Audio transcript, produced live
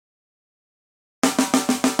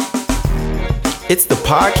It's the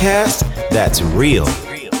podcast that's real.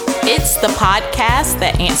 It's the podcast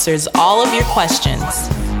that answers all of your questions.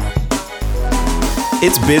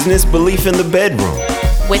 It's business belief in the bedroom.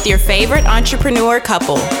 With your favorite entrepreneur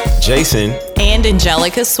couple, Jason and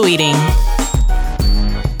Angelica Sweeting.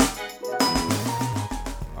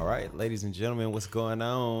 All right, ladies and gentlemen, what's going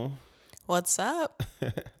on? What's up?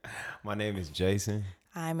 My name is Jason.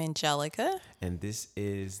 I'm Angelica. And this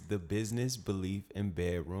is the Business Belief in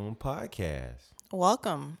Bedroom podcast.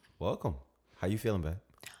 Welcome. Welcome. How you feeling, babe?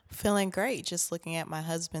 Feeling great. Just looking at my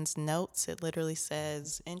husband's notes, it literally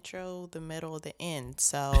says intro, the middle, the end.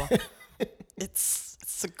 So it's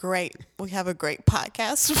we have a great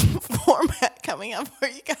podcast format coming up for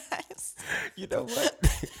you guys. You know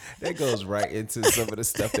what? That goes right into some of the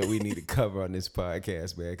stuff that we need to cover on this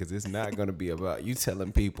podcast, man, because it's not going to be about you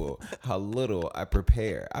telling people how little I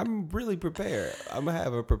prepare. I'm really prepared. I'm going to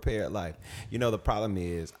have a prepared life. You know, the problem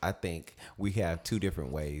is I think we have two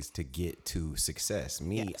different ways to get to success.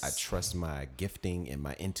 Me, yes. I trust my gifting and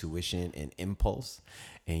my intuition and impulse.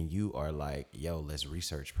 And you are like, yo, let's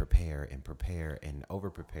research, prepare and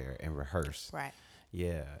over-prepare and rehearse. Right.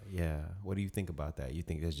 Yeah. What do you think about that? You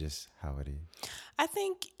think that's just how it is? I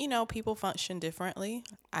think, people function differently.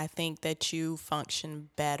 I think that you function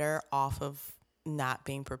better off of not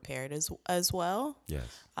being prepared as well. Yes.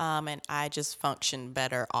 And I just function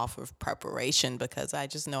better off of preparation because I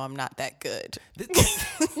just know I'm not that good.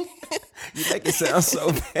 You make it sound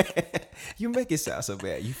so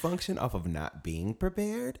bad. You function off of not being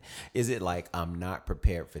prepared? Is it like I'm not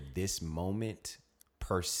prepared for this moment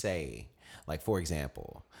per se? Like, for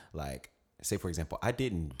example, I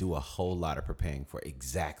didn't do a whole lot of preparing for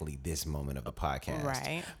exactly this moment of the podcast.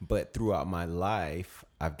 Right. But throughout my life,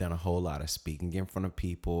 I've done a whole lot of speaking in front of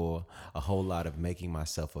people, a whole lot of making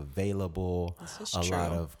myself available,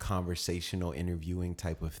 lot of conversational interviewing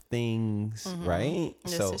type of things, right?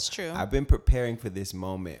 This is true. I've been preparing for this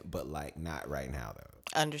moment, but like not right now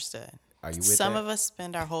though. Understood. Are you with Some that? of us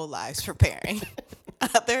spend our whole lives preparing.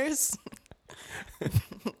 Others...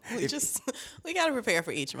 we got to prepare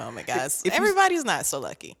for each moment, guys. Everybody's not so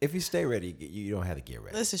lucky. If you stay ready, you don't have to get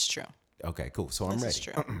ready. This is true. Okay, cool. So I'm ready. This is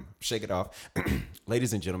true. Shake it off.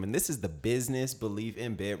 Ladies and gentlemen, this is the Business Belief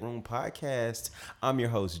in Bedroom podcast. I'm your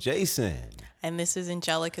host, Jason. And this is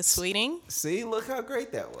Angelica Sweeting. See, look how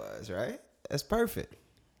great that was, right? That's perfect.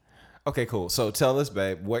 Okay, cool. So tell us,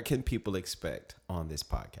 babe, what can people expect on this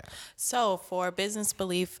podcast? So for Business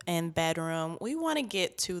Belief in Bedroom, we want to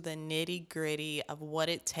get to the nitty gritty of what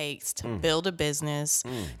it takes to build a business,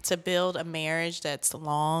 to build a marriage that's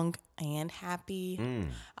long and happy,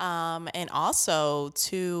 and also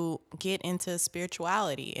to get into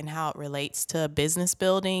spirituality and how it relates to business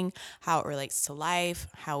building, how it relates to life,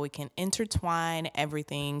 how we can intertwine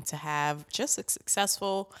everything to have just a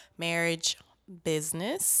successful marriage,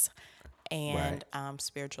 business, and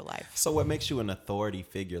spiritual life. So what makes you an authority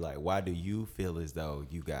figure? Like, why do you feel as though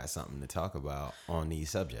you got something to talk about on these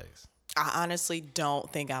subjects? I honestly don't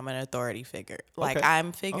think I'm an authority figure. Like,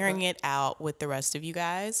 I'm figuring it out with the rest of you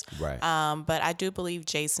guys. Right. But I do believe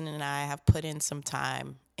Jason and I have put in some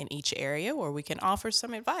time in each area where we can offer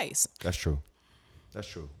some advice. That's true.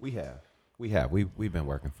 We have. We've been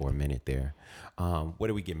working for a minute there. When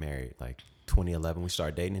did we get married? Like 2011. We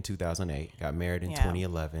started dating in 2008. Got married in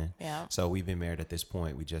 2011. Yeah. So we've been married at this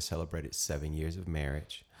point. We just celebrated 7 years of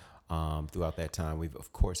marriage. Throughout that time, we've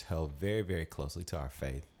of course held very, very closely to our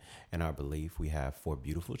faith and our belief. We have 4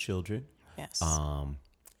 beautiful children. Yes. And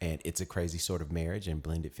it's a crazy sort of marriage and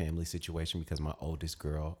blended family situation because my oldest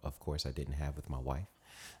girl, of course, I didn't have with my wife.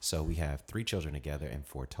 So we have 3 children together and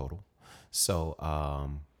 4 total. So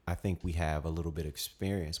I think we have a little bit of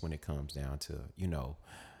experience when it comes down to,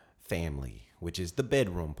 family, which is the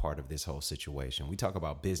bedroom part of this whole situation. We talk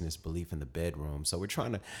about business belief in the bedroom. So we're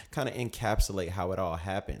trying to kind of encapsulate how it all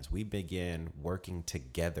happens. We began working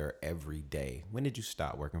together every day. When did you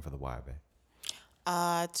start working for the YMCA?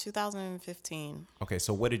 2015. Okay,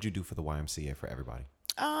 so what did you do for the YMCA for everybody?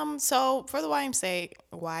 So for the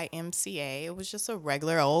YMCA, it was just a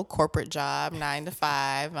regular old corporate job, 9 to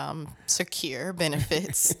 5, secure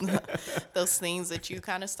benefits, those things that you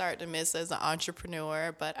kind of start to miss as an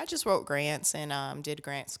entrepreneur. But I just wrote grants and did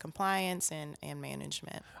grants compliance and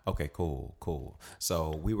management. Okay, cool.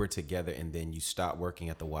 So we were together, and then you stopped working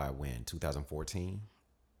at the Y when? 2014?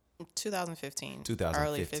 2015. 2015.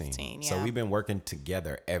 Early 15, yeah. So we've been working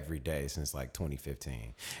together every day since like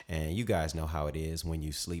 2015. And you guys know how it is when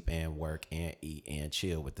you sleep and work and eat and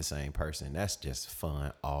chill with the same person. That's just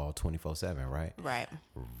fun all 24/7, right? Right.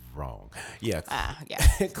 Wrong. Yeah.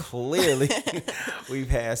 Yeah. Clearly, we've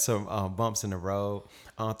had some bumps in the road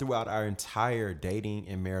throughout our entire dating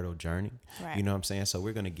and marital journey. Right. You know what I'm saying? So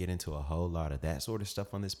we're going to get into a whole lot of that sort of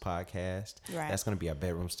stuff on this podcast. Right. That's going to be our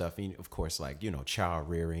bedroom stuff. And of course, like, child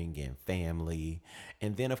rearing and family.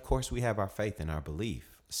 And then, of course, we have our faith and our belief.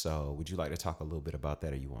 So would you like to talk a little bit about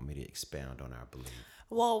that, or you want me to expound on our belief?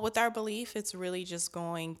 Well, with our belief, it's really just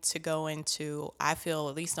going to go into, I feel,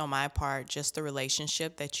 at least on my part, just the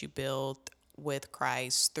relationship that you build with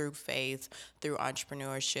Christ through faith, through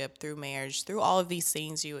entrepreneurship, through marriage, through all of these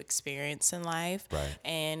things you experience in life, Right.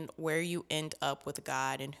 and where you end up with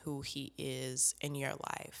God and who He is in your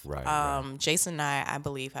life. Right. Jason and I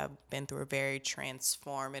believe, have been through a very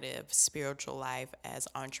transformative spiritual life as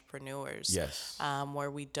entrepreneurs. Yes.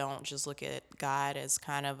 Where we don't just look at God as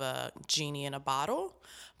kind of a genie in a bottle,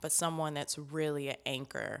 but someone that's really an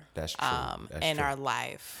anchor That's true. That's in true. our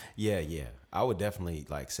life. Yeah. I would definitely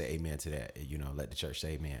say amen to that. Let the church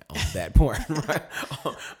say amen on that part, right?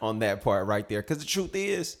 On that part right there. Because the truth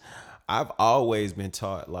is, I've always been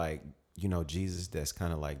taught, like, Jesus that's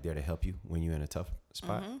kind of like there to help you when you're in a tough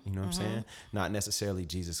spot. You know what I'm saying? Not necessarily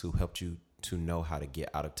Jesus who helped you to know how to get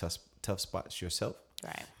out of tough spots yourself.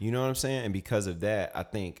 Right. You know what I'm saying? And because of that, I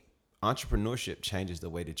think entrepreneurship changes the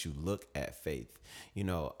way that you look at faith.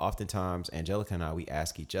 Oftentimes, Angelica and I, we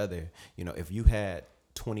ask each other, if you had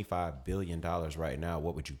 $25 billion right now,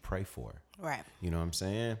 what would you pray for? Right. You know what I'm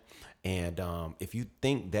saying? And if you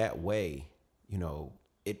think that way,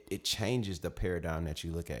 it changes the paradigm that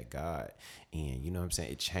you look at God. And you know what I'm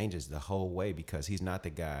saying? It changes the whole way, because He's not the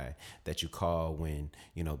guy that you call when,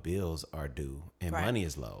 bills are due and Right. money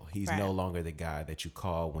is low. He's Right. no longer the guy that you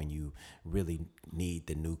call when you really need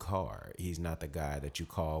the new car. He's not the guy that you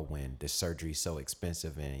call when the surgery is so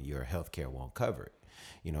expensive and your healthcare won't cover it.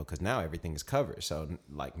 Because now everything is covered. So,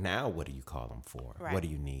 like, now what do you call them for? Right. What do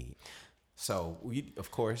you need? So, we, of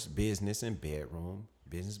course, business and bedroom,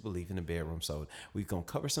 business belief in the bedroom. So, we're going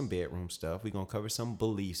to cover some bedroom stuff. We're going to cover some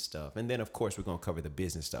belief stuff. And then, of course, we're going to cover the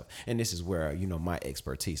business stuff. And this is where, my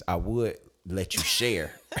expertise. I would let you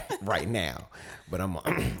share right now, but I'm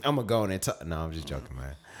going to go on and talk. No, I'm just joking,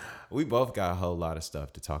 man. We both got a whole lot of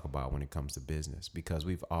stuff to talk about when it comes to business, because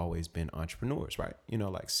we've always been entrepreneurs, right?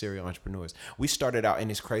 Like serial entrepreneurs. We started out in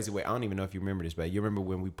this crazy way. I don't even know if you remember this, but you remember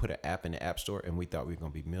when we put an app in the App Store and we thought we were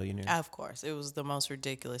going to be millionaires? Of course. It was the most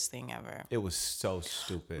ridiculous thing ever. It was so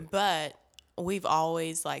stupid. But we've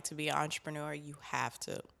always liked to be an entrepreneur. You have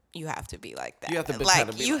to be like that. You have to be- like kind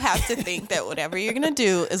of be you like- have to think that whatever you're gonna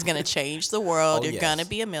do is gonna change the world. Oh, You're yes. gonna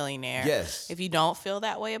be a millionaire. Yes. If you don't feel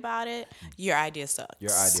that way about it, your idea sucks.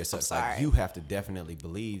 Your idea sucks. I'm sorry. Like, you have to definitely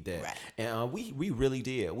believe that. Right. And we really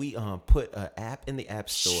did. We put an app in the App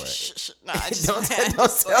Store. No, I just don't playing.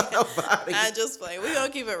 tell nobody. I just play. We're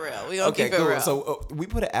gonna keep it real. We're gonna keep it cool. real. So we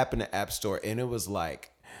put an app in the App Store, and it was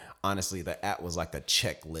like, honestly, the app was like a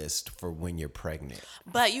checklist for when you're pregnant.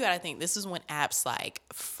 But you gotta think, this is when apps like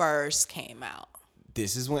first came out.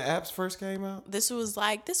 This is when apps first came out? This was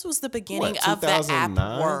the beginning What, of the app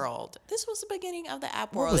 2009? world. This was the beginning of the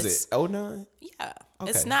app What world. was it, 09? Yeah.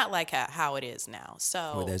 Okay. It's not like how it is now.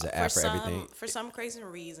 So Well, there's an app for everything. For some crazy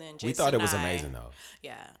reason, Jason We thought it was and I- amazing, though.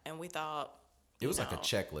 Yeah, and we thought It was like a know.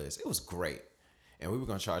 checklist. It was great. And we were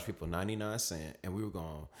going to charge people 99 cents, and we were going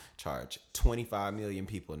to charge 25 million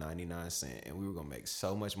people 99 cents, and we were going to make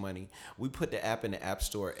so much money. We put the app in the App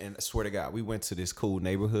Store, and I swear to God, we went to this cool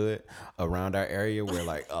neighborhood around our area where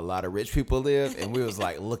like a lot of rich people live, and we was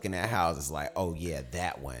like looking at houses like, oh yeah,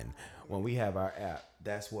 that one. When we have our app,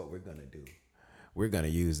 that's what we're going to do. We're going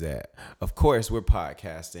to use that. Of course, we're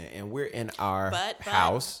podcasting, and we're in our But,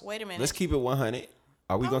 house. wait a minute. Let's keep it 100.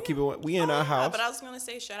 Are we going to keep it? We in our Yeah, house. but I was gonna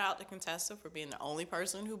say shout out to Contessa for being the only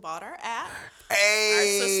person who bought our app.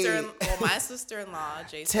 Hey, My sister-in-law,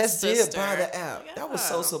 Jason's Tess sister. did buy the app. Yeah. That was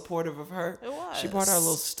so supportive of her. It was. She bought our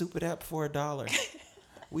little stupid app for $1.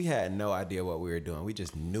 We had no idea what we were doing. We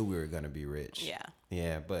just knew we were gonna be rich. Yeah.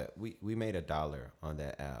 Yeah, but we made $1 on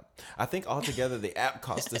that app. I think altogether the app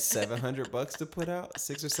cost us $700 to put out,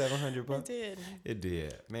 $600 or $700. It did. It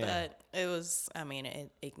did, man. But it was,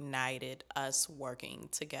 it ignited us working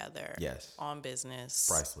together Yes. on business.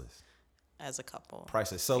 Priceless. as a couple.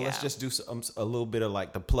 Priceless. So let's Yeah. just do a little bit of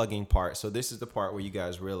like the plugging part. So this is the part where you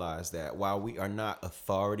guys realize that while we are not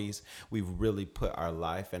authorities, we've really put our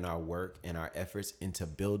life and our work and our efforts into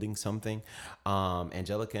building something.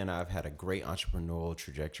 Angelica and I have had a great entrepreneurial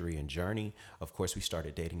trajectory and journey. Of course, we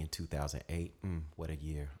started dating in 2008. What a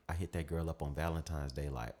year. I hit that girl up on Valentine's Day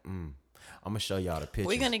like, I'm going to show y'all the pictures.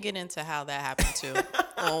 We're going to get into how that happened too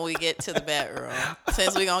when we get to the bedroom,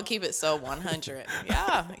 since we're going to keep it so 100.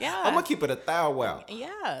 Yeah. I'm going to keep it 1,000.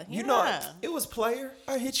 Yeah. You know, it was player.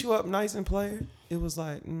 I hit you up nice and player. It was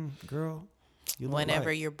like, girl, you look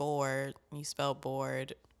Whenever like. you're bored, you spell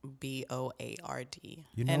bored BOARD.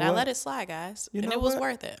 You know and I what? let it slide, guys. You and know it was what?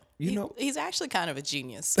 worth it. You know- He's actually kind of a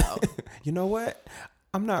genius. So You know what?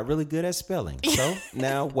 I'm not really good at spelling. So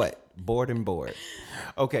now what? Bored and bored.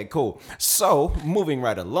 Okay, cool. So moving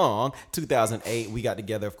right along, 2008, we got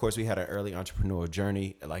together. Of course, we had an early entrepreneurial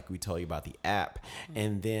journey, like we told you about the app.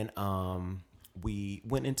 And then we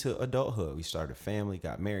went into adulthood. We started a family,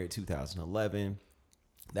 got married 2011.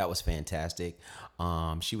 That was fantastic.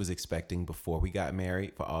 She was expecting before we got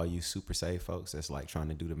married. For all you super safe folks that's like trying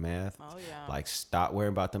to do the math. Oh, yeah. Like, stop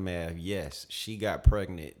worrying about the math. Yes, she got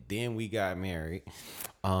pregnant. Then we got married.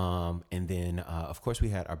 And then, of course, we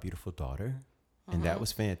had our beautiful daughter. And that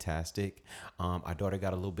was fantastic. Our daughter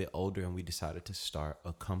got a little bit older and we decided to start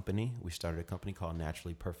a company. We started a company called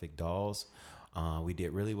Naturally Perfect Dolls. We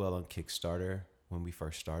did really well on Kickstarter. When we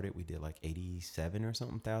first started, we did like $87 or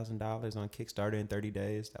something $1,000 on Kickstarter in 30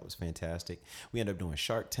 days. That was fantastic. We ended up doing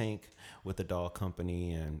Shark Tank with the doll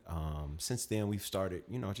company. And since then, we've started,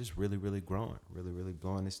 just really, really growing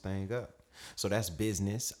this thing up. So that's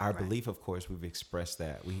business. Our belief, of course, we've expressed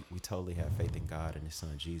that. We totally have faith in God and his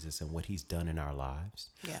son, Jesus, and what he's done in our lives.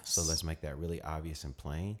 Yes. So let's make that really obvious and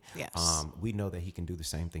plain. Yes. We know that he can do the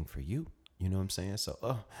same thing for you. You know what I'm saying?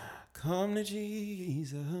 So, come to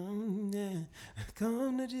Jesus. Yeah.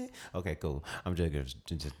 Come to Jesus. Okay, cool. I'm just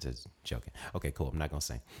joking. Okay, cool. I'm not going to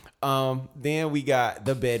sing. Then we got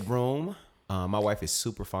the bedroom. My wife is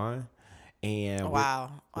super fine. And Wow.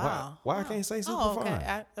 why I can't say super Oh, okay. fine?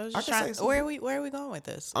 I was I just can say trying. super- Where are we going with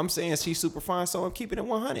this? I'm saying she's super fine, so I'm keeping it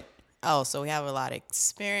 100. Oh, so we have a lot of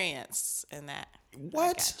experience in that. What?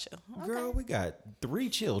 I got you. Girl, we got 3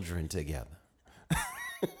 children together.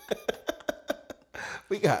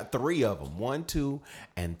 We got 3 of them, 1, 2,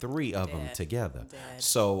 and 3 of them together. Dead.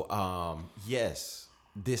 So, yes,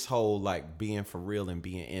 this whole like being for real and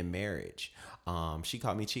being in marriage. She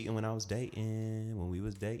caught me cheating when I was dating. When we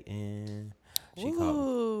was dating, she went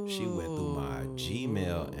through my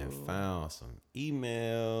Gmail and found some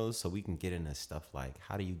emails, so we can get into stuff like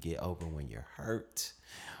how do you get over when you're hurt.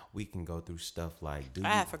 We can go through stuff like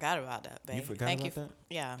I forgot about that, babe. You forgot Thank about you. that?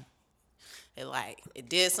 Yeah. It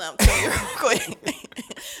did something to you real quick.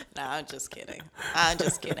 No, I'm just kidding.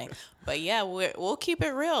 But yeah, we'll keep it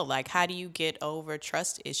real. Like, how do you get over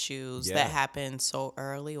trust issues Yeah. that happen so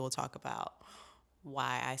early? We'll talk about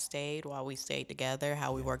why we stayed together,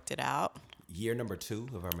 how we worked it out. Year number 2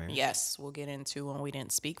 of our marriage. Yes, we'll get into when we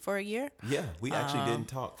didn't speak for a year. Yeah, we actually didn't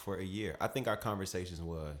talk for a year. I think our conversations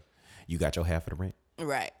was, you got your half of the rent?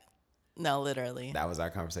 Right. No, literally. That was our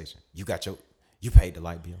conversation. You paid the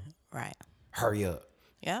light bill. Right. Hurry up.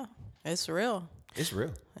 Yeah, it's real. It's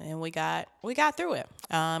real. And we got through it.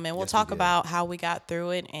 And we'll Yes, we talk did. about how we got through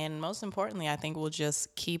it. And most importantly, I think we'll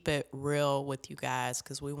just keep it real with you guys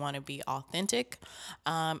because we want to be authentic.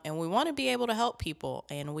 And we want to be able to help people.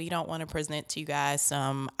 And we don't want to present to you guys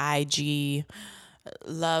some IG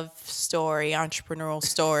love story, entrepreneurial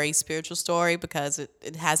story, spiritual story, because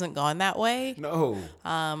it hasn't gone that way. No,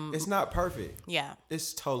 it's not perfect. Yeah.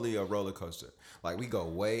 It's totally a roller coaster. Like we go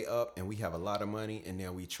way up and we have a lot of money, and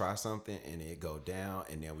then we try something and it go down,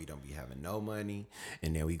 and then we don't be having no money,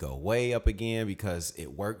 and then we go way up again because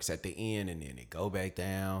it works at the end, and then it go back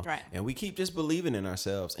down. Right. And we keep just believing in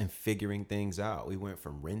ourselves and figuring things out. We went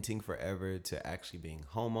from renting forever to actually being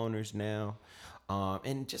homeowners now.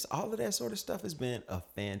 And just all of that sort of stuff has been a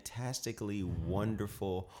fantastically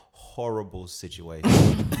wonderful, horrible situation.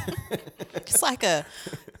 It's like a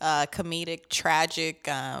comedic, tragic,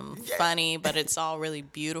 funny, but it's all really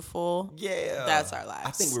beautiful. Yeah. That's our lives.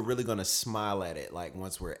 I think we're really going to smile at it like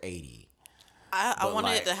once we're 80. I But wanted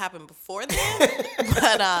like- it to happen before then,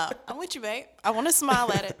 but I'm with you, babe. I want to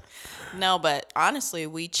smile at it. No, but honestly,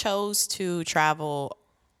 we chose to travel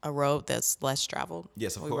a road that's less traveled.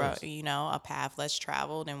 Yes, of we course. a path less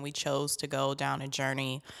traveled, and we chose to go down a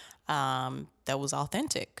journey that was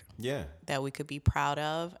authentic, Yeah. that we could be proud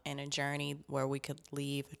of, and a journey where we could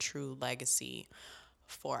leave a true legacy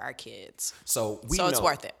for our kids. So it's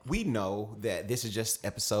worth it. We know that this is just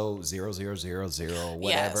episode 0000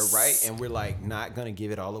 whatever, Yes. right? And we're like not gonna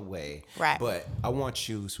give it all away. Right. But I want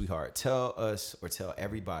you, sweetheart, tell us or tell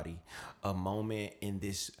everybody a moment in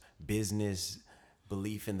this business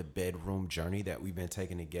belief in the bedroom journey that we've been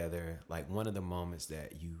taking together. Like one of the moments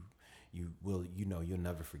that you'll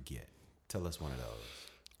never forget. Tell us one of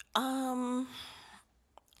those.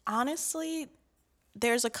 Honestly,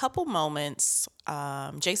 there's a couple moments.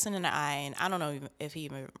 Jason and I don't know if he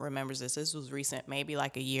even remembers this. This was recent, maybe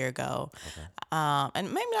like a year ago. Okay.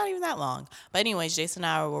 And maybe not even that long. But anyways, Jason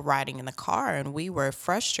and I were riding in the car and we were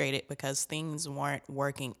frustrated because things weren't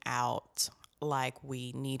working out like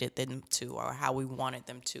we needed them to or how we wanted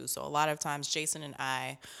them to. So a lot of times Jason and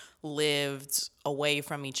I lived away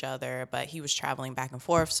from each other, but he was traveling back and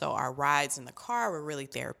forth. So our rides in the car were really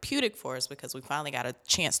therapeutic for us because we finally got a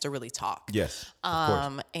chance to really talk. Yes. Of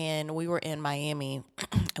course. And we were in Miami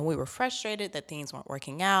and we were frustrated that things weren't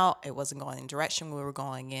working out. It wasn't going in the direction we were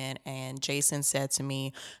going in. And Jason said to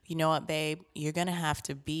me, you know what, babe, you're going to have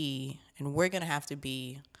to be, and we're going to have to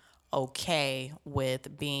be okay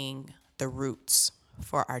with being the roots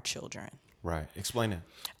for our children. Right. Explain it.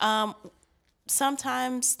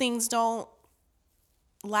 Sometimes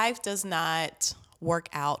life does not work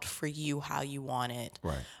out for you how you want it.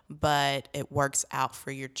 Right. But it works out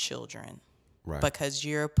for your children. Right. Because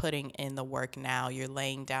you're putting in the work now. You're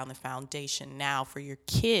laying down the foundation now for your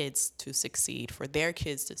kids to succeed, for their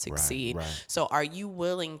kids to succeed. Right. So are you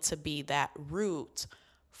willing to be that root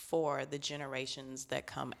for the generations that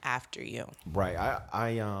come after you? Right.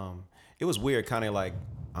 It was weird, kind of like,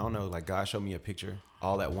 I don't know, like God showed me a picture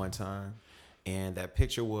all at one time. And that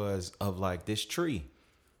picture was of like this tree.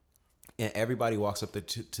 And everybody walks up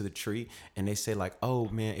to the tree and they say like, oh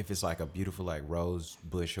man, if it's like a beautiful like rose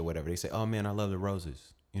bush or whatever, they say, oh man, I love the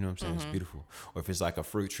roses. You know what I'm saying? Mm-hmm. It's beautiful. Or if it's like a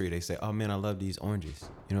fruit tree, they say, oh man, I love these oranges.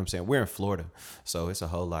 You know what I'm saying? We're in Florida, so it's a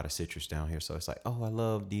whole lot of citrus down here. So it's like, oh, I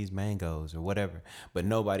love these mangoes or whatever. But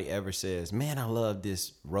nobody ever says, man, I love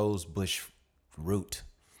this rose bush root.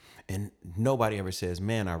 And nobody ever says,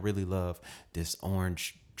 man, I really love this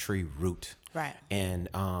orange tree root. Right. And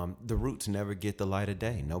the roots never get the light of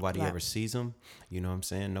day. Nobody ever sees them. You know what I'm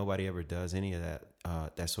saying? Nobody ever does any of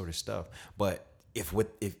that sort of stuff. But if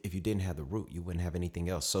you didn't have the root, you wouldn't have anything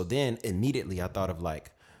else. So then immediately I thought of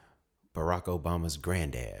like Barack Obama's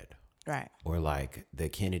granddad. Right. Or like the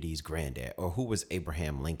Kennedy's granddad, or who was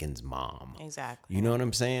Abraham Lincoln's mom. Exactly. You know what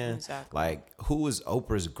I'm saying? Exactly. Like, who was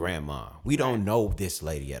Oprah's grandma? We don't know this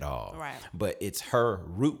lady at all. Right. But it's her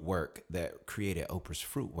root work that created Oprah's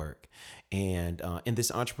fruit work. And in this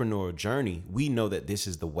entrepreneurial journey, we know that this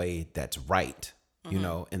is the way that's right. You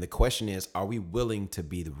know, and the question is, are we willing to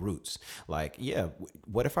be the roots? Like, yeah,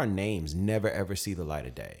 what if our names never ever see the light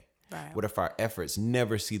of day? Right. What if our efforts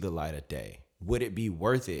never see the light of day? Would it be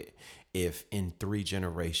worth it if in 3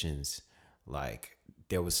 generations, like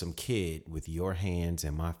there was some kid with your hands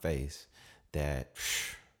in my face that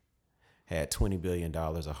had $20 billion,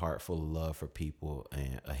 a heart full of love for people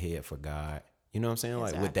and a head for God? You know what I'm saying?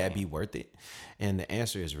 Like, would that be worth it? And the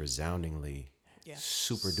answer is resoundingly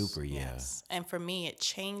super duper. Yes. And for me, it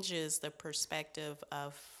changes the perspective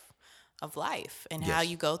of life and how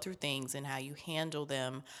you go through things and how you handle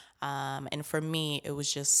them. And for me, it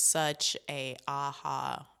was just such a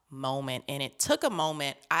aha moment. And it took a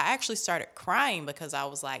moment. I actually started crying because I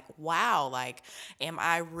was like, wow, like, am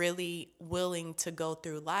I really willing to go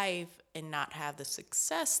through life and not have the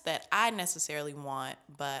success that I necessarily want,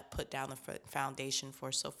 but put down the foundation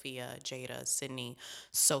for Sophia, Jada, Sydney,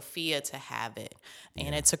 Sophia to have it.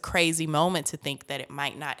 And it's a crazy moment to think that it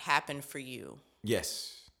might not happen for you.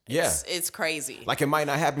 Yes. It's crazy. Like, it might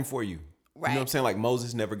not happen for you. Right. You know what I'm saying? Like,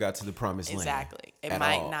 Moses never got to the promised land. Exactly. It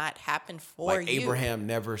might not happen for like, you. Abraham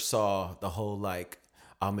never saw the whole, like,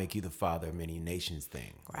 I'll make you the father of many nations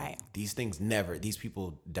thing. Right. Like, these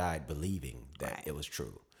people died believing that it was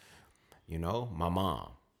true. You know, my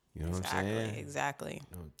mom. You know what I'm saying? Exactly.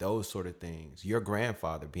 You know, those sort of things. Your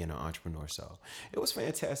grandfather being an entrepreneur. So it was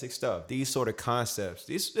fantastic stuff. These sort of concepts.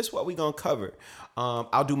 This is what we're going to cover.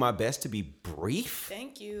 I'll do my best to be brief.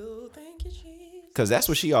 Thank you, Jesus. Because that's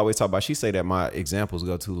what she always talk about. She say that my examples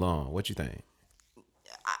go too long. What you think?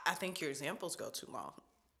 I think your examples go too long.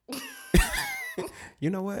 You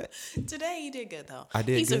know what? Today you did good, though. I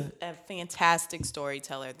did He's good? a fantastic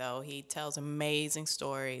storyteller, though. He tells amazing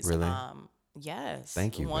stories. Really? Yes.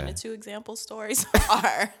 Thank you, 1 babe. to 2 example stories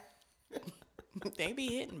are, they be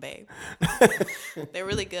hitting, babe. They're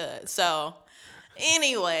really good. So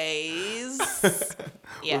Anyways,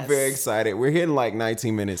 We're very excited. We're hitting like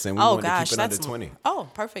 19 minutes and we want to keep it under 20. Oh,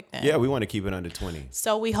 perfect then. Yeah, we want to keep it under 20.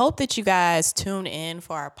 So we hope that you guys tune in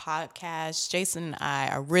for our podcast. Jason and I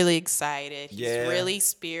are really excited. He's really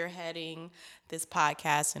spearheading this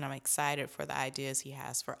podcast, and I'm excited for the ideas he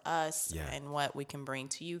has for us and what we can bring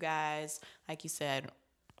to you guys. Like you said,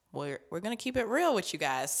 we're going to keep it real with you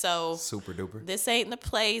guys. So super duper. This ain't the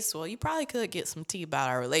place. Well, you probably could get some tea about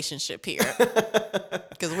our relationship here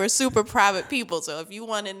because we're super private people. So if you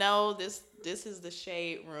want to know, this is the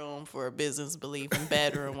shade room for a business belief and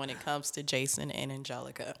bedroom when it comes to Jason and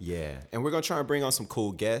Angelica. Yeah. And we're going to try and bring on some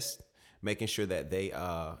cool guests, making sure that they,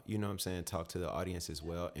 you know what I'm saying, talk to the audience as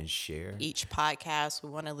well and share. Each podcast, we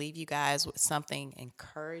want to leave you guys with something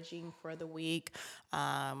encouraging for the week.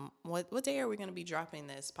 What day are we going to be dropping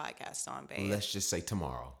this podcast on, babe? Let's just say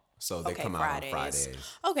tomorrow. So they come out on Fridays.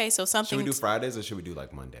 Okay, so something. Should we do Fridays or should we do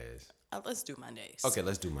like Mondays? Let's do Mondays. Okay,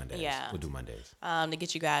 let's do Mondays. Yeah. We'll do Mondays. To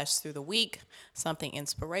get you guys through the week, something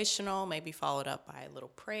inspirational, maybe followed up by a little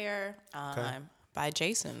prayer. By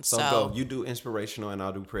Jason. So go. You do inspirational and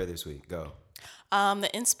I'll do prayer this week. Go. The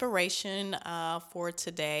inspiration for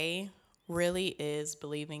today really is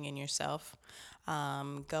believing in yourself.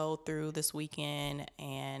 Go through this weekend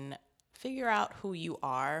and figure out who you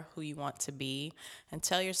are, who you want to be, and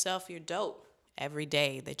tell yourself you're dope every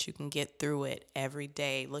day, that you can get through it every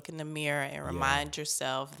day. Look in the mirror and remind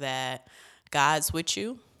yourself that God's with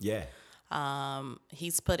you. Yeah.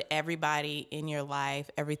 He's put everybody in your life,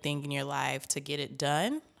 everything in your life to get it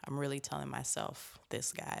done. I'm really telling myself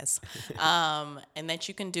this, guys. And that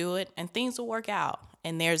you can do it and things will work out.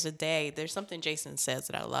 And there's something Jason says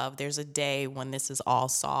that I love. There's a day when this is all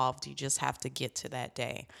solved. You just have to get to that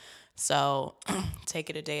day. So take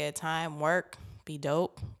it a day at a time, work, be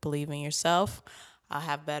dope, believe in yourself. I'll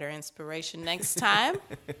have better inspiration next time.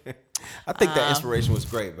 I think that inspiration was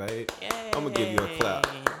great, babe. Yay. I'm going to give you a clap.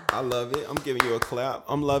 I love it. I'm giving you a clap.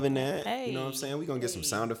 I'm loving that. Hey. You know what I'm saying? We're going to get some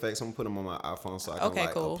sound effects. I'm going to put them on my iPhone so I can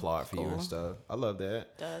applaud for you and stuff. I love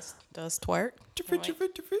that. Does twerk.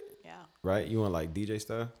 Yeah. Right? You want like DJ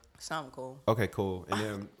stuff? Something cool. Okay, cool. And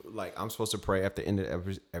then like I'm supposed to pray after the end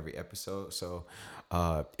of every episode. So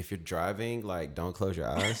if you're driving, like don't close your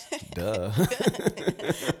eyes. Duh.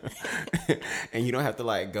 And you don't have to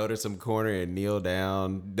like go to some corner and kneel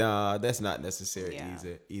down. Nah, that's not necessary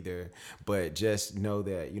either. But just know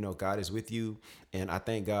that, you know, God is with you. And I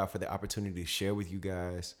thank God for the opportunity to share with you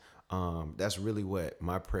guys. That's really what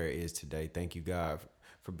my prayer is today. Thank you, God,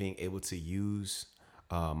 for being able to use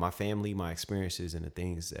my family, my experiences, and the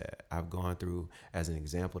things that I've gone through as an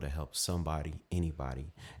example to help somebody,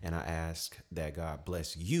 anybody. And I ask that God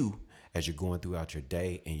bless you as you're going throughout your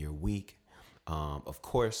day and your week. Of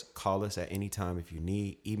course, call us at any time if you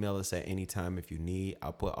need. Email us at any time if you need.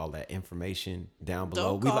 I'll put all that information down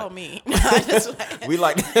below. Don't call me. We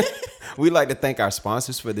like to thank our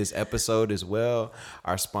sponsors for this episode as well.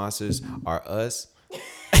 Our sponsors are us.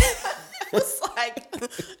 It's like,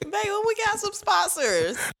 baby, we got some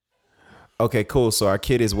sponsors. Okay, cool. So our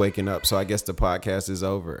kid is waking up. So I guess the podcast is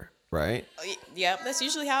over, right? Yep, that's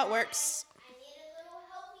usually how it works.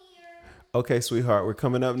 Okay, sweetheart, we're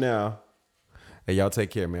coming up now. Hey, y'all take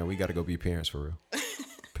care, man. We got to go be parents for real.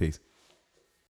 Peace.